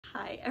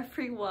Hi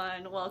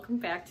everyone, welcome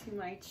back to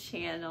my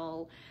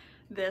channel.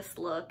 This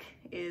look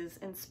is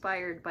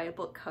inspired by a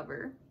book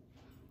cover.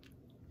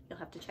 You'll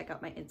have to check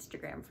out my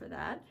Instagram for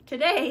that.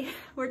 Today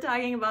we're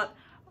talking about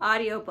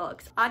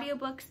audiobooks.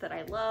 Audiobooks that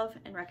I love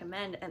and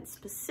recommend, and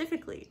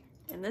specifically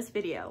in this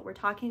video we're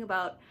talking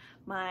about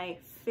my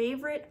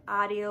favorite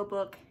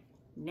audiobook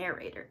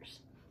narrators.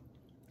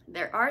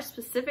 There are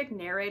specific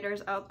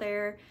narrators out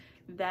there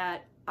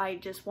that I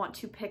just want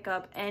to pick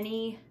up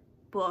any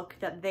book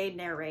that they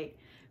narrate,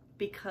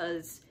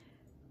 because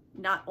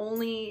not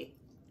only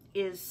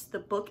is the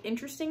book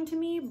interesting to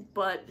me,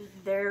 but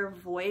their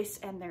voice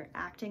and their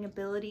acting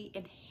ability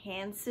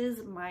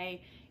enhances my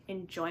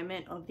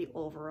enjoyment of the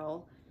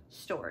overall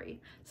story.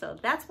 So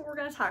that's what we're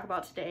going to talk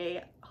about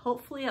today.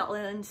 Hopefully I'll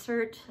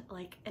insert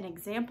like an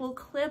example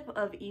clip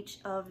of each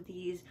of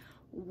these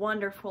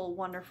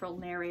wonderful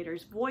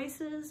narrators'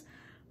 voices.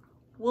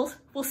 We'll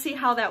see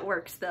how that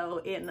works though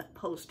in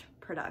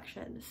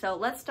post-production. So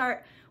let's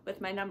start with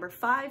my number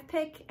 5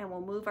 pick, and we'll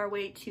move our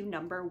way to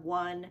number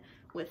 1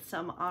 with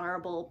some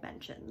honorable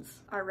mentions.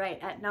 All right,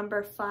 at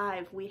number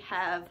 5 we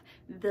have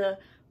the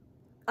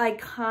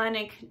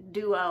iconic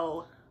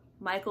duo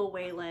Michael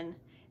Whelan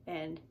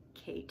and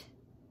Kate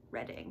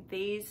Reading.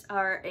 These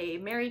are a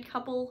married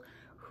couple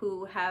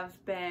who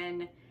have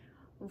been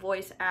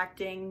voice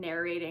acting,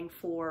 narrating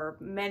for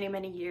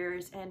many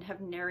years, and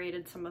have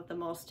narrated some of the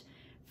most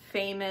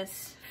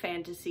famous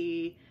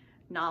fantasy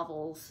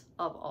novels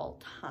of all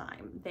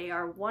time. They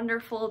are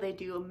wonderful, they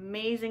do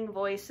amazing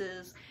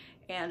voices,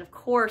 and of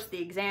course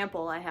the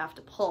example I have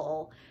to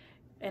pull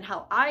and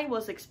how I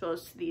was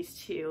exposed to these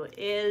two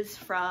is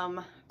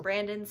from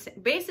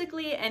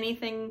basically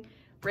anything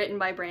written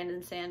by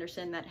Brandon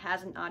Sanderson that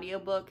has an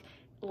audiobook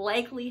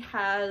likely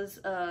has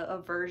a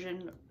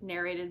version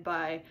narrated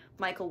by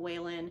Michael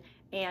Whelan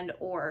and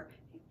or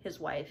his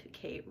wife,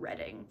 Kate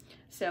Reading.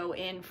 So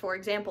for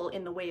example,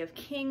 in The Way of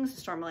Kings,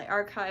 the Stormlight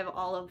Archive,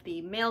 all of the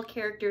male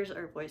characters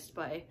are voiced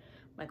by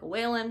Michael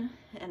Whelan,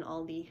 and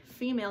all the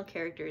female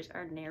characters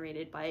are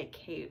narrated by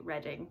Kate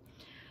Reading.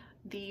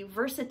 The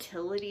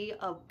versatility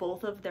of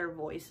both of their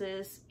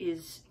voices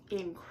is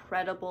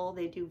incredible.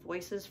 They do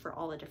voices for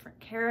all the different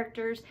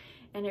characters,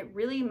 and it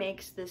really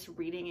makes this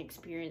reading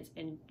experience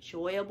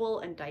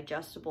enjoyable and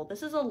digestible.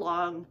 This is a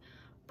long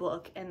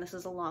book, and this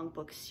is a long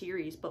book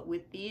series, but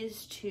with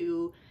these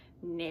two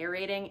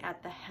narrating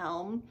at the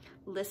helm,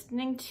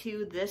 listening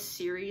to this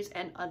series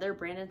and other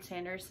Brandon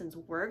Sanderson's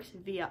works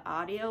via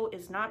audio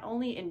is not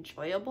only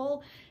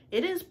enjoyable,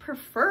 it is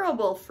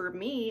preferable for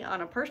me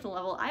on a personal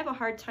level. I have a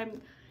hard time,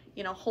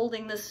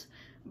 holding this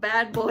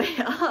bad boy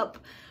up,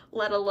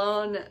 let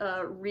alone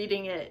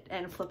reading it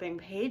and flipping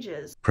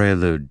pages.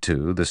 Prelude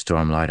to The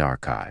Stormlight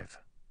Archive.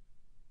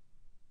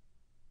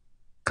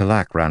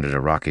 Kalak rounded a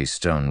rocky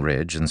stone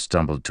ridge and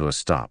stumbled to a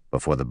stop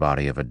before the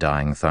body of a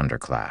dying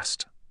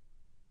thunderclast.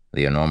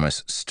 The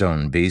enormous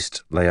stone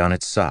beast lay on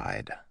its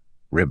side,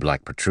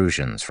 rib-like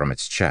protrusions from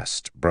its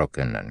chest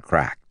broken and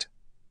cracked.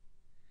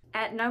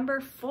 At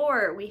number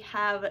 4, we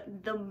have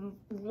the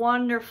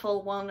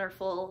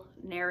wonderful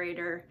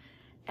narrator,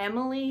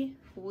 Emily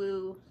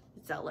Woo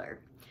Zeller.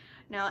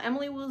 Now,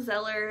 Emily Woo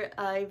Zeller,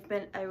 I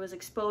was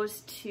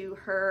exposed to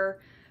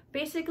her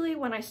basically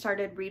when I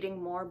started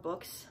reading more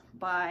books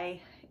by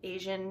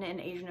Asian and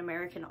Asian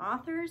American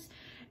authors,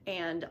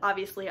 and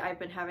obviously I've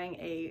been having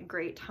a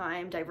great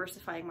time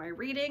diversifying my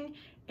reading,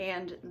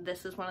 and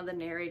this is one of the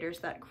narrators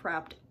that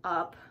cropped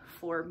up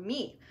for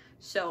me.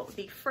 So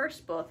the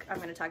first book I'm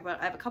going to talk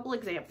about, I have a couple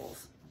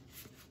examples.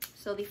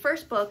 So the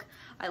first book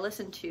I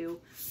listened to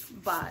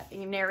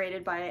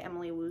narrated by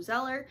Emily Woo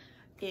Zeller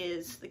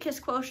is The Kiss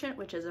Quotient,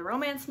 which is a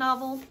romance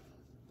novel.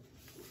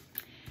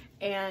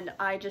 And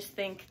I just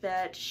think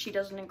that she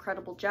does an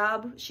incredible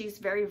job. She's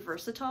very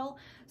versatile.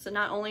 So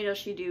not only does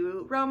she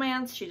do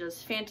romance, she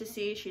does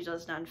fantasy, she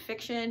does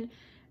nonfiction.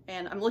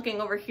 And I'm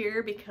looking over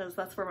here because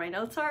that's where my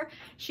notes are.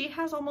 She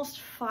has almost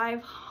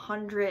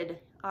 500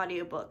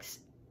 audiobooks,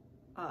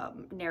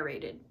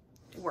 narrated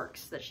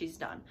works that she's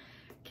done.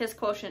 Kiss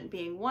Quotient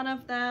being one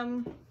of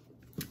them.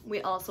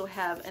 We also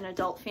have an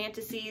adult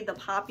fantasy, The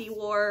Poppy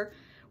War,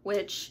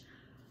 which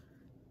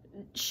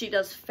she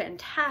does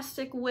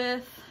fantastic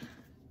with.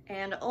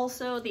 And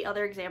also the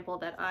other example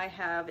that I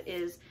have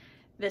is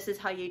This Is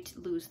How You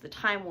Lose the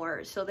Time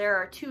War. So there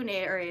are 2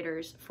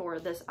 narrators for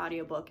this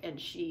audiobook, and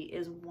she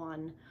is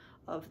one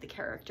of the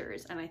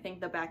characters. And I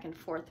think the back and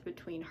forth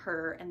between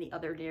her and the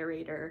other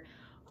narrator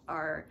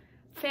are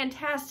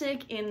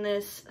fantastic in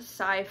this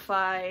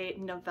sci-fi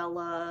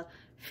novella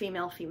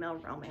female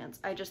romance.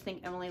 I just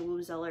think Emily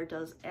Woo Zeller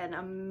does an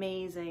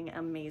amazing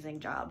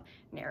job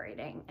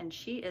narrating, and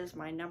she is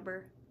my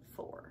number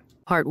 4.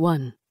 Part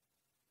 1.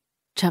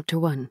 Chapter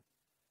 1.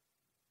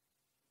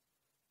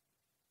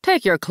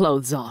 Take your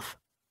clothes off.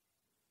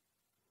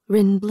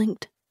 Rin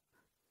blinked.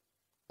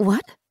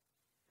 What?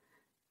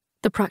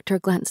 The proctor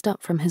glanced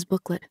up from his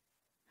booklet.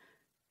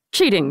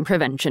 Cheating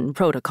prevention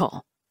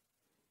protocol.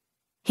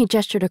 He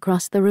gestured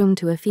across the room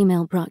to a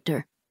female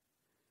proctor.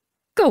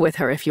 Go with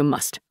her if you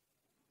must.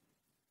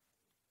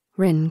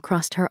 Rin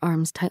crossed her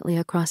arms tightly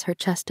across her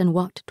chest and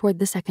walked toward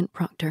the second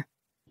proctor.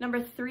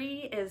 Number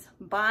 3 is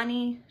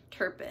Bonnie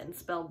Turpin,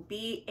 spelled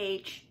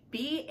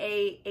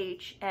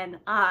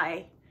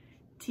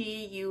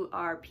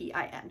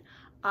Bahani-Turpin.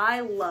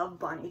 I love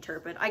Bonnie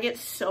Turpin. I get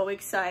so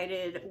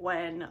excited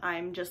when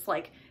I'm just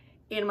like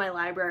in my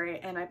library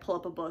and I pull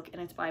up a book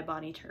and it's by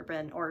Bonnie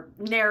Turpin or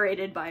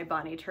narrated by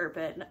Bonnie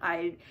Turpin.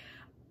 I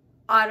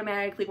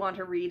automatically want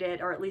to read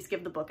it or at least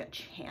give the book a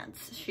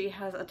chance. She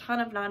has a ton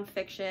of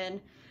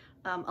nonfiction,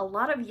 a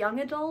lot of young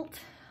adult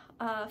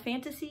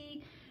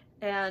fantasy,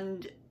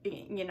 and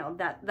you know,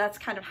 that's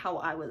kind of how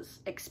I was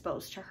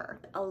exposed to her.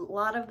 A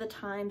lot of the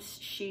times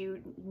she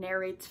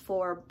narrates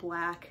for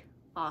Black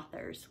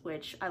authors,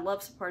 which I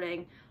love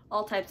supporting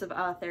all types of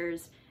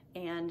authors,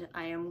 and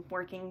I am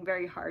working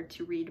very hard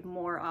to read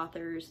more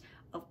authors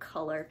of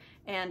color,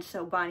 and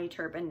so Bonnie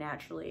Turpin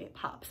naturally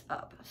pops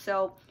up.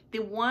 So the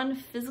one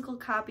physical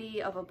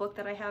copy of a book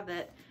that I have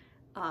that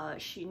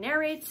she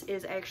narrates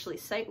is actually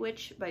Sight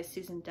Witch by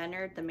Susan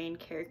Dennard. The main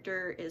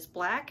character is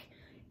Black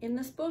in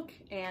this book,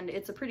 and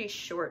it's a pretty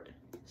short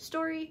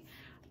story,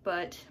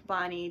 but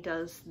Bonnie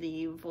does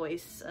the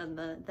voice and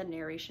the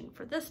narration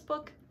for this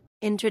book.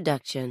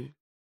 Introduction.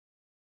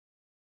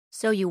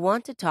 So you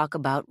want to talk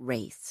about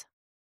race.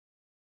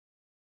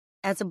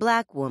 As a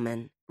Black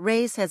woman,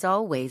 race has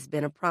always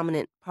been a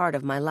prominent part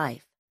of my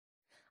life.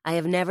 I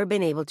have never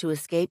been able to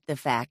escape the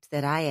fact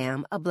that I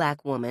am a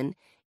Black woman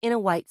in a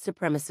white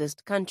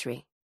supremacist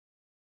country.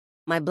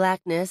 My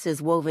Blackness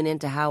is woven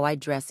into how I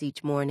dress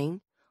each morning,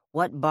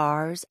 what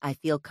bars I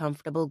feel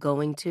comfortable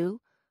going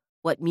to,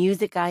 what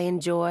music I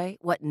enjoy,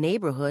 what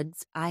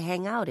neighborhoods I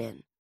hang out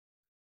in.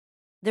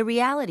 The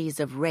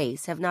realities of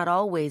race have not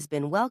always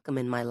been welcome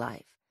in my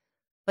life,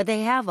 but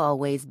they have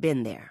always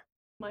been there.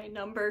 My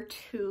number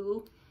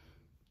 2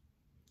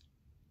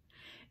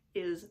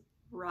 is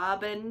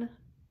Robin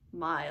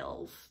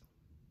Miles.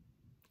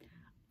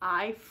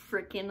 I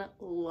freaking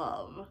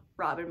love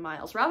Robin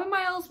Miles. Robin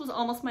Miles was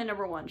almost my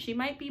number 1. She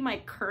might be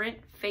my current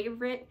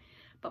favorite,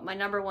 but my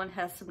number 1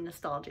 has some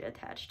nostalgia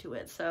attached to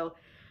it. So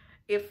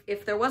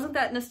if there wasn't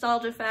that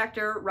nostalgia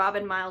factor,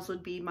 Robin Miles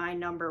would be my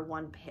number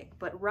 1 pick.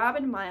 But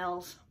Robin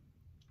Miles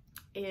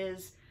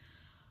is,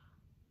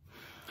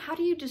 how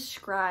do you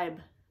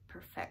describe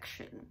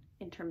perfection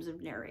in terms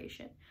of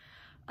narration?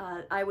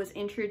 I was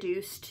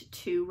introduced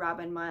to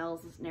Robin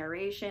Miles'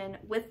 narration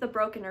with the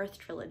Broken Earth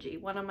trilogy,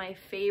 one of my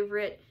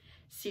favorite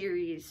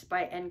series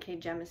by N.K.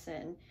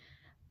 Jemisin.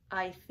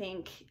 I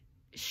think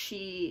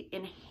she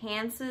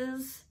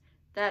enhances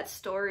that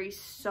story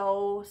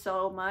so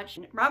much.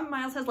 Robin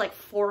Miles has like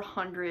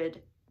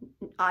 400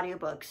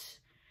 audiobooks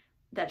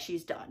that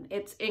she's done.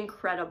 It's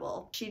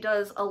incredible. She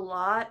does a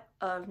lot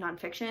of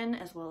nonfiction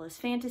as well as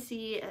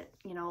fantasy,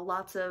 you know,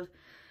 lots of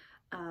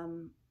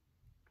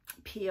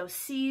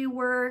POC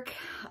work.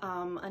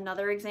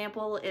 Another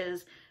example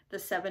is The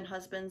Seven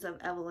Husbands of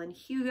Evelyn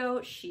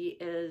Hugo. She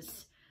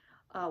is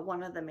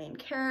one of the main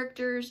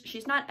characters.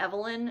 She's not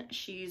Evelyn,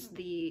 she's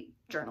the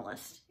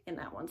journalist in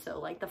that one. So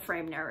like the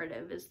frame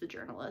narrative is the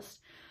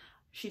journalist.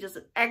 She does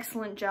an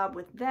excellent job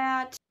with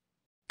that.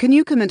 Can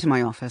you come into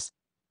my office?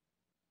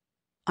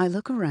 I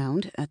look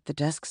around at the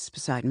desks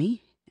beside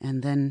me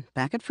and then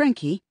back at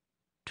Frankie,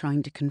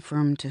 trying to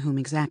confirm to whom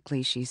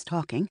exactly she's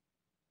talking.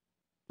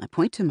 I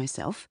point to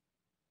myself.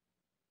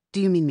 Do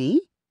you mean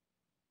me?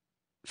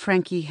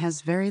 Frankie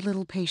has very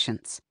little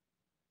patience.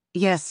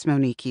 Yes,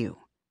 Monique, you.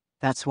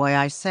 That's why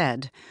I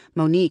said,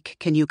 Monique,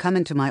 can you come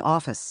into my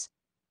office?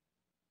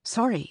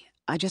 Sorry,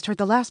 I just heard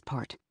the last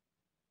part.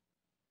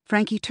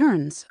 Frankie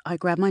turns, I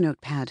grab my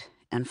notepad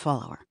and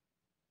follow her.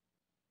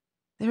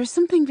 There is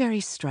something very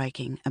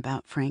striking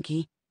about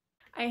Frankie.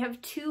 I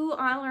have 2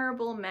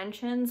 honorable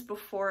mentions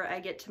before I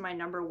get to my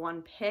number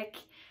 1 pick,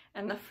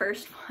 and the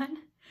first one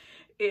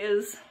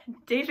is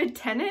David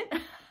Tennant,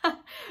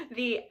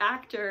 the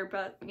actor,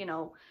 but you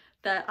know,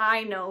 that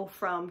I know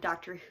from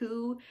Doctor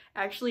Who,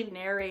 actually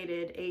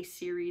narrated a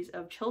series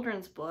of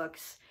children's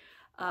books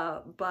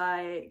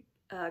by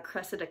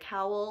Cressida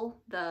Cowell.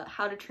 The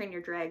How to Train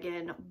Your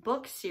Dragon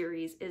book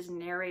series is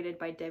narrated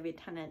by David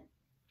Tennant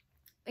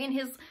in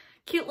his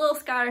cute little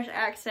Scottish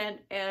accent,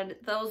 and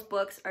those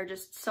books are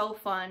just so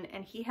fun,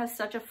 and he has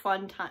such a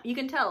fun time. You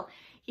can tell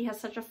he has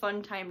such a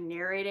fun time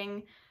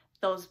narrating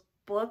those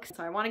books,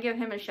 so I want to give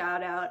him a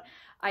shout out.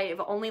 I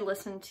have only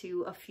listened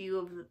to a few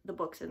of the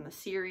books in the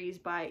series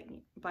by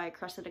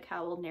Cressida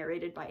Cowell,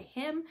 narrated by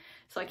him,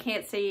 so I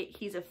can't say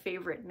he's a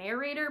favorite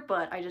narrator,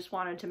 but I just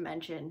wanted to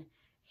mention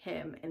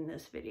him in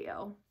this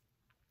video.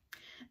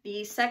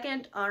 The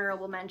second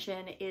honorable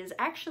mention is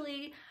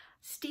actually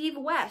Steve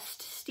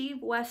West.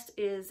 Steve West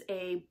is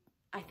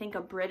I think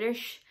a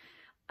British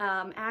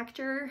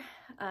actor.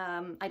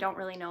 I don't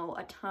really know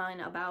a ton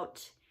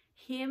about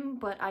him,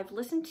 but I've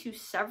listened to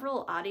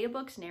several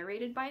audiobooks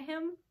narrated by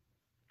him,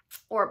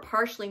 or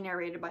partially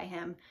narrated by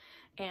him,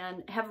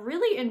 and have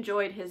really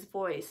enjoyed his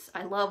voice.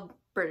 I love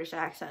British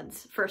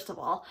accents, first of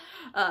all,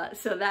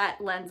 so that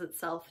lends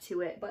itself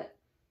to it, but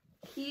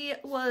he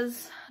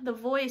was the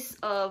voice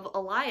of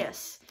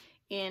Elias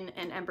in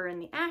An Ember in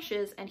the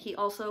Ashes, and he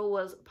also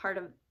was part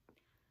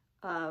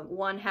of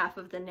one half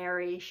of the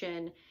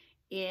narration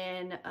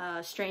in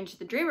Strange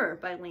the Dreamer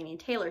by Laini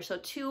Taylor. So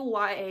two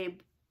YA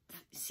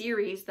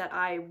series that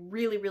I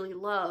really, really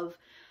love.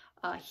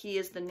 He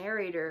is the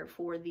narrator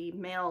for the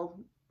male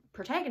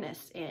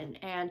protagonists in,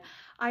 and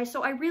I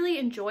really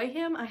enjoy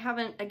him. I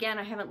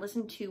haven't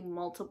listened to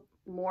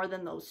more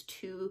than those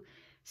two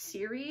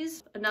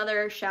series.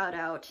 Another shout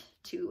out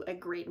to a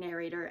great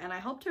narrator, and I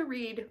hope to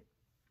read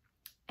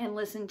and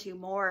listen to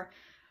more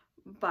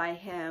by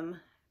him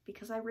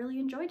because I really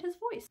enjoyed his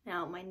voice.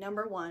 Now, my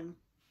number one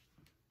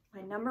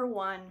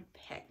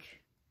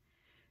pick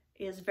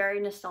is very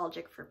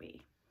nostalgic for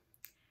me.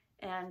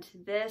 And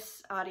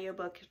this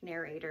audiobook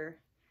narrator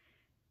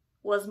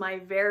was my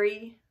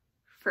very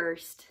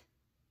first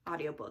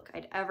audiobook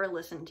I'd ever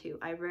listened to.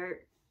 I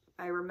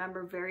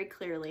remember very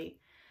clearly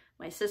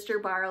my sister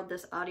borrowed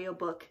this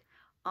audiobook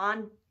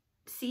on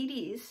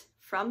CDs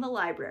from the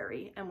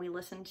library, and we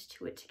listened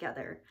to it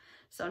together.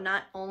 So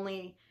not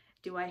only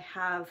do I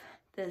have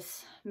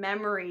this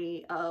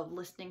memory of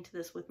listening to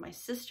this with my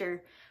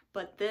sister,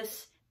 but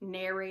this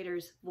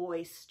narrator's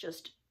voice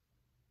just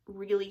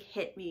really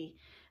hit me.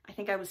 I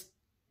think I was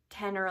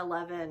 10 or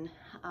 11.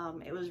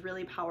 It was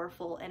really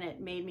powerful, and it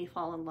made me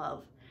fall in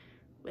love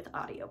with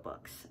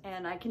audiobooks.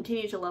 And I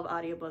continue to love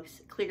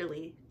audiobooks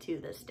clearly to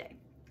this day.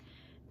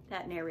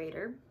 That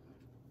narrator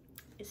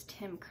is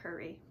Tim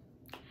Curry.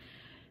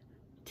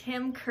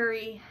 Tim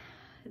Curry,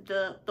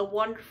 the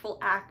wonderful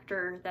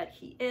actor that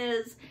he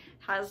is,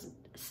 has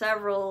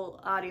several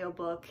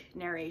audiobook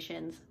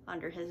narrations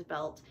under his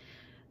belt.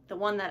 The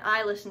one that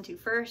I listened to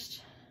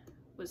first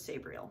was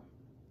Sabriel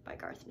by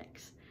Garth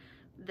Nix.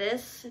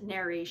 This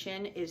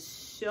narration is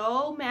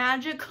so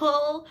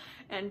magical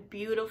and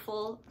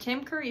beautiful.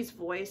 Tim Curry's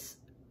voice,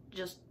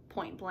 just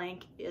point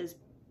blank, is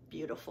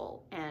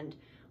beautiful and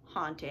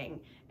haunting,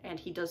 and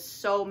he does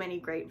so many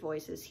great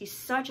voices. He's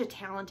such a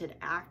talented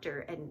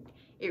actor, and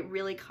it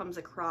really comes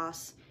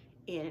across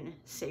in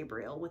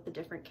Sabriel with the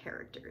different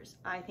characters.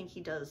 I think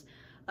he does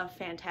a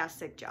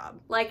fantastic job.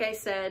 Like I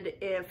said,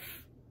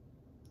 if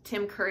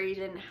Tim Curry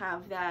didn't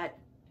have that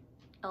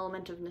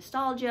element of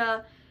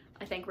nostalgia,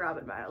 I think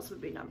Robin Miles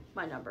would be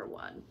my number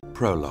one.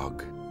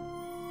 Prologue.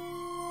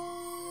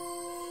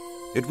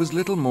 It was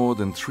little more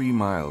than 3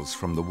 miles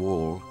from the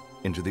wall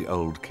into the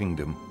Old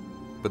Kingdom,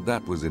 but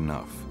that was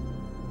enough.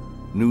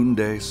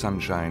 Noonday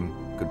sunshine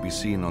could be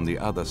seen on the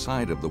other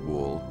side of the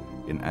wall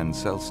in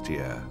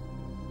Ancelstier,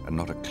 and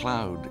not a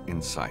cloud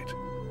in sight.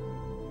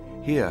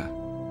 Here,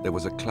 there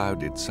was a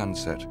clouded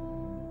sunset,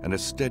 and a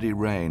steady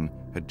rain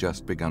had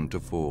just begun to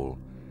fall,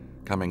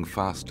 coming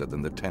faster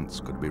than the tents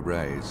could be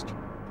raised.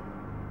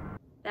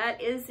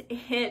 That is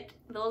it.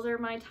 Those are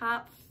my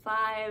top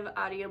 5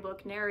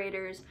 audiobook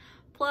narrators,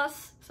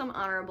 plus some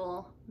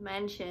honorable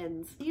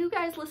mentions. Do you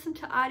guys listen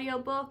to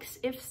audiobooks?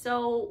 If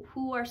so,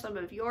 who are some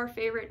of your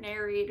favorite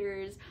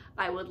narrators?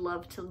 I would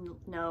love to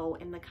know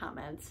in the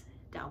comments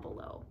down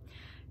below.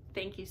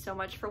 Thank you so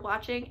much for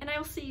watching, and I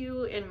will see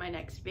you in my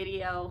next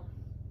video.